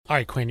All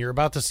right, Quinn, you're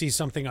about to see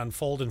something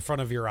unfold in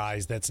front of your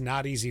eyes that's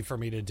not easy for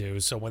me to do.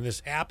 So when this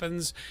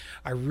happens,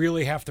 I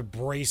really have to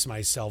brace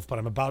myself. But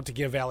I'm about to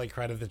give Allie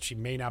credit that she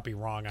may not be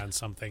wrong on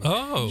something.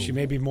 Oh. She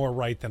may be more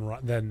right than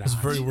not. I was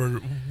very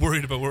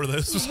worried about where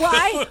this was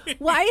Why? going.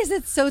 Why is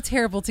it so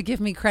terrible to give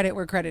me credit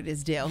where credit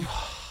is due?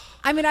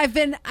 I mean, I've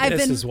been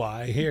This is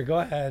why. Here, go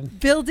ahead.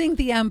 building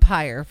the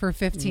empire for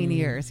 15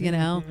 years, you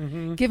know?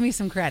 Give me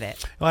some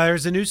credit. Well,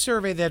 there's a new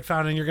survey that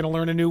found, and you're going to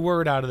learn a new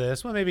word out of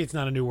this. Well, maybe it's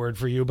not a new word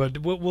for you, but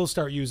we'll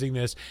start using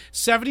this.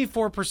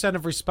 74%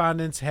 of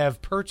respondents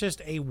have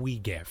purchased a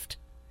Wii gift.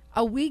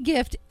 A Wii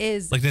gift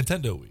is... Like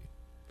Nintendo Wii.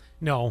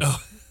 No.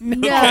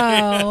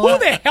 no. Who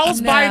the hell's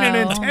buying a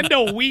No.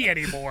 Nintendo Wii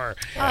anymore?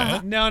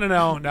 No.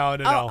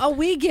 A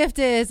Wii gift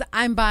is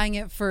I'm buying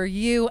it for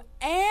you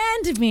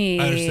and me.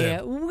 I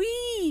understand.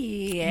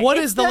 Wii. What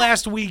It's is the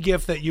last Wii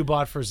gift that you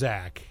bought for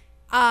Zach?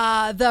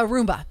 The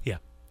Roomba. Yeah.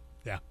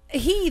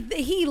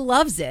 He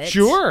loves it.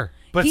 Sure,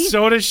 but He's-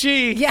 so does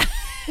she. Yeah.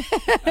 a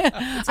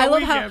I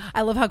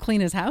Wii love how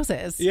clean his house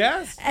is.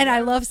 Yes. And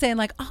I love saying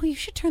like, "Oh, you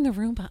should turn the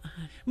Roomba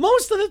on."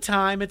 Most of the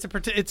time, it's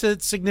a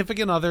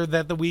significant other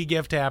that the Wii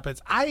gift happens.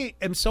 I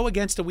am so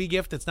against a Wii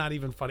gift, it's not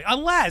even funny.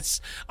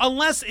 Unless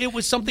it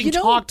was something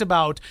talked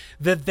about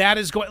that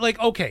is going, like,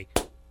 okay,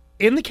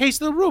 in the case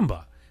of the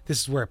Roomba,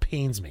 this is where it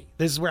pains me.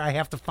 This is where I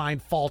have to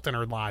find fault in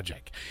her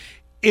logic.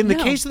 In the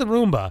case of the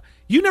Roomba,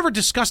 you never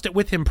discussed it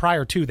with him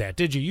prior to that,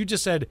 did you? You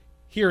just said,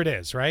 here it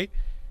is, right?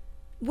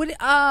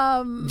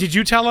 Did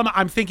you tell him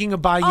I'm thinking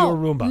of buying you a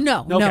Roomba?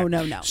 No,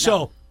 Okay. no.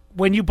 So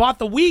when you bought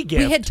the Wii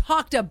gift, We had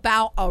talked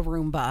about a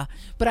Roomba,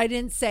 but I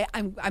didn't say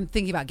I'm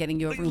thinking about getting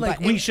you a Roomba. like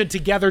we should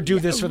together do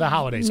this for the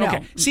holidays. No.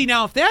 Okay. See,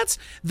 now if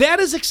that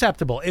is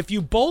acceptable, if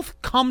you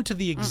both come to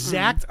the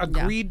exact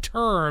agreed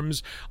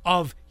terms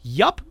of,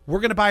 yup, we're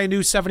going to buy a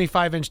new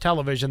 75-inch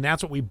television.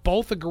 That's what we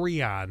both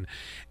agree on,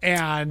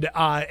 and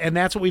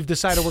that's what we've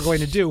decided we're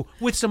going to do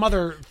with some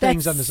other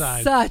things on the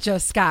side. Such a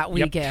Scott Wii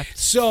Yep. gift.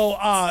 So,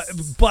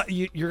 but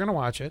you're going to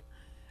watch it.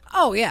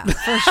 Oh yeah,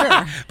 for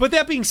sure. But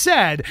that being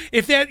said,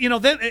 if that,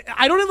 then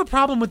I don't have a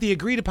problem with the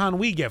agreed upon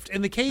Wii gift.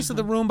 In the case of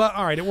the Roomba,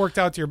 all right, it worked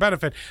out to your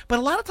benefit. But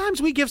a lot of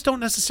times Wii gifts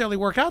don't necessarily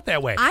work out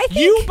that way. I think-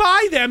 you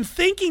buy them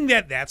thinking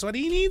that that's what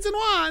he needs and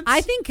wants.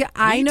 I think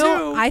I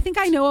know. too. I think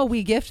I know a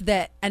Wii gift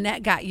that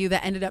Annette got you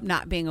that ended up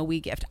not being a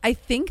Wii gift. I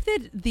think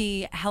that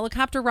the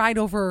helicopter ride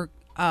over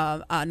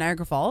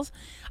Niagara Falls,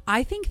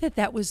 I think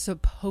that was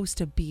supposed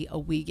to be a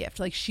Wii gift.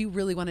 Like she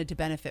really wanted to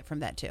benefit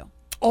from that too.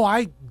 Oh,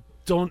 I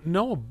don't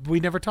know. We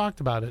never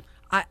talked about it.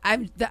 I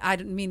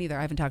didn't mean either.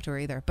 I haven't talked to her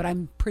either, but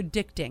I'm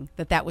predicting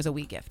that was a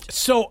Wii gift.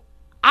 So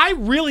I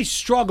really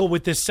struggle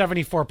with this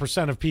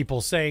 74% of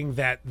people saying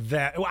that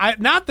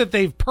not that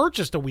they've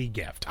purchased a Wii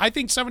gift. I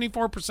think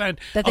 74%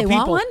 That they of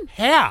want people one?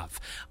 have.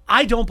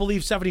 I don't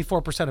believe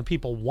 74% of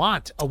people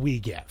want a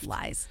Wii gift.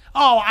 Lies.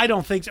 Oh, I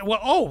don't think so.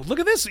 Well, look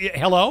at this.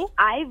 Hello?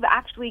 I've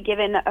actually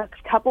given a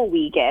couple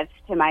Wii gifts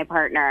to my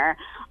partner.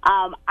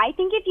 I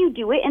think if you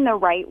do it in the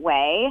right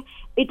way,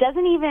 it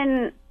doesn't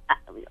even...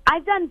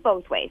 I've done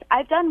both ways.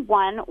 I've done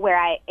one where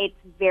I made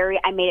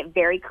it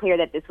very clear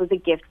that this was a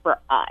gift for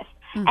us.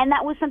 And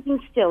that was something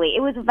silly.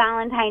 It was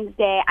Valentine's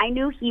Day. I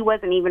knew he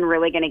wasn't even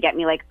really going to get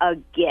me, like, a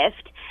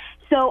gift.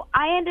 So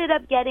I ended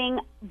up getting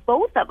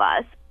both of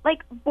us,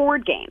 like,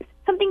 board games.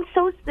 Something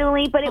so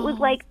silly, but it was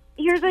like,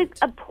 here's a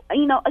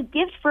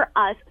gift for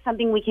us,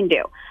 something we can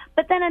do.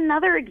 But then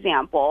another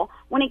example,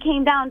 when it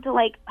came down to,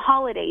 like,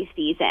 holiday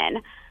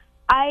season,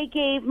 I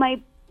gave my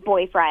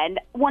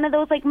boyfriend one of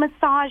those, like,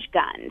 massage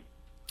guns.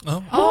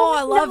 Oh,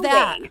 I love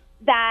that. Knowing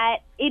that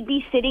it'd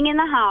be sitting in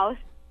the house,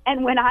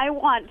 and when I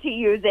want to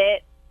use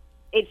it,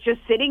 it's just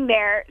sitting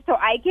there, so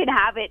I can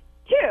have it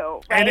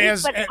too, right?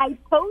 I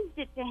posed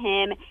it to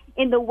him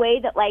in the way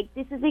that, like,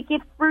 this is a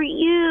gift for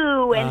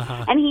you,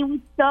 and he was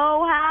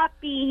so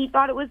happy. He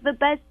thought it was the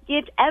best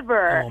gift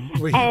ever.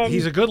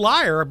 He's a good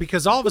liar,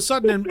 because all of a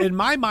sudden, in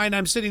my mind,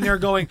 I'm sitting there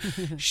going,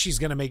 she's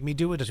going to make me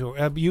do it to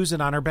her, use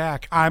it on her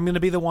back. I'm going to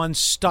be the one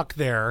stuck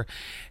there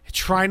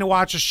trying to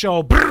watch a show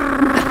on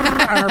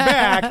her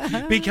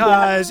back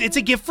because it's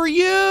a gift for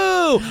you.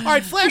 All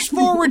right, flash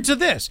forward to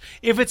this.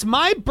 If it's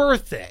my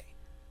birthday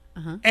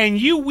and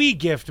you Wii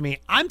gift me,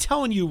 I'm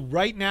telling you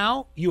right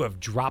now, you have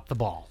dropped the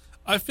ball.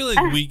 I feel like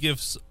Wii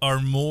gifts are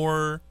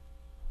more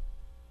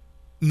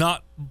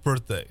not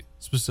birthday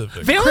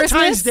specific.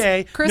 Valentine's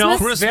Day.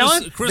 Christmas?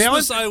 No,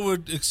 Christmas I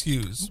would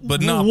excuse,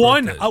 but not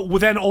one. birthday.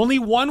 Then only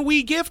one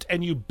Wii gift,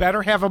 and you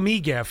better have a me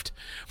gift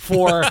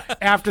for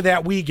after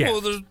that Wii gift.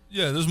 Well,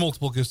 there's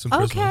multiple gifts in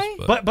Okay.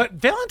 Christmas. But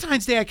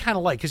Valentine's Day I kind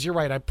of like, because you're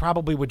right. I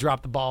probably would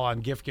drop the ball on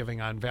gift giving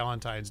on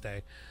Valentine's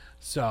Day.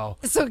 So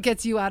it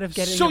gets you out of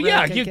getting. So a really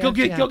yeah, good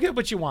gift, go get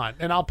what you want,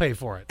 and I'll pay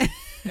for it.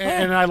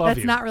 And I love That's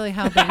you. not really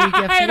how the Wii gift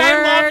works. And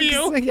I love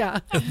you. Yeah.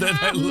 Then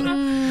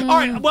I All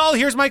right. Well,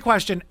 here's my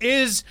question: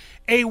 is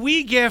a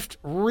Wii gift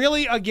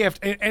really a gift?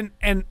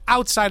 And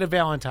outside of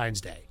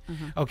Valentine's Day,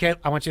 okay,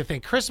 I want you to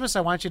think Christmas.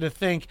 I want you to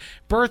think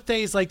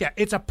birthdays like that.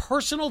 It's a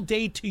personal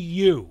day to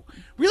you.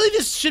 Really,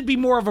 this should be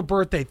more of a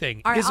birthday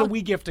thing. All right, Is a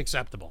Wii gift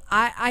acceptable?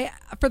 I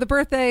for the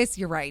birthdays,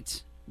 you're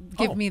right.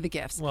 give me the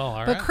gifts. Well,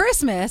 all but right.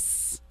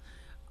 Christmas,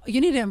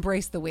 you need to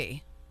embrace the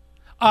Wii.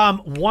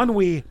 One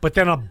Wii, but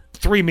then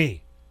 3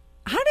 me.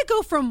 How did it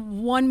go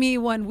from one me,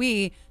 one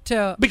Wii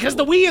to Because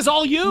the Wii is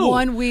all you.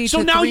 One Wii So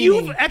to now 3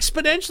 you've me.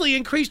 exponentially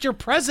increased your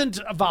present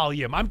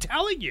volume. I'm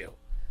telling you.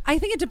 I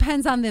think it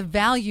depends on the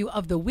value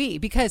of the Wii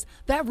because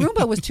that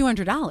Roomba was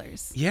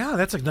 $200. Yeah,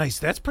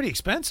 that's pretty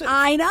expensive.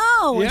 I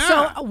know.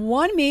 Yeah. So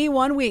one me,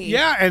 one Wii.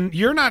 Yeah, and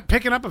you're not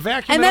picking up a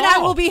vacuum And at then I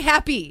all. will be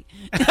happy.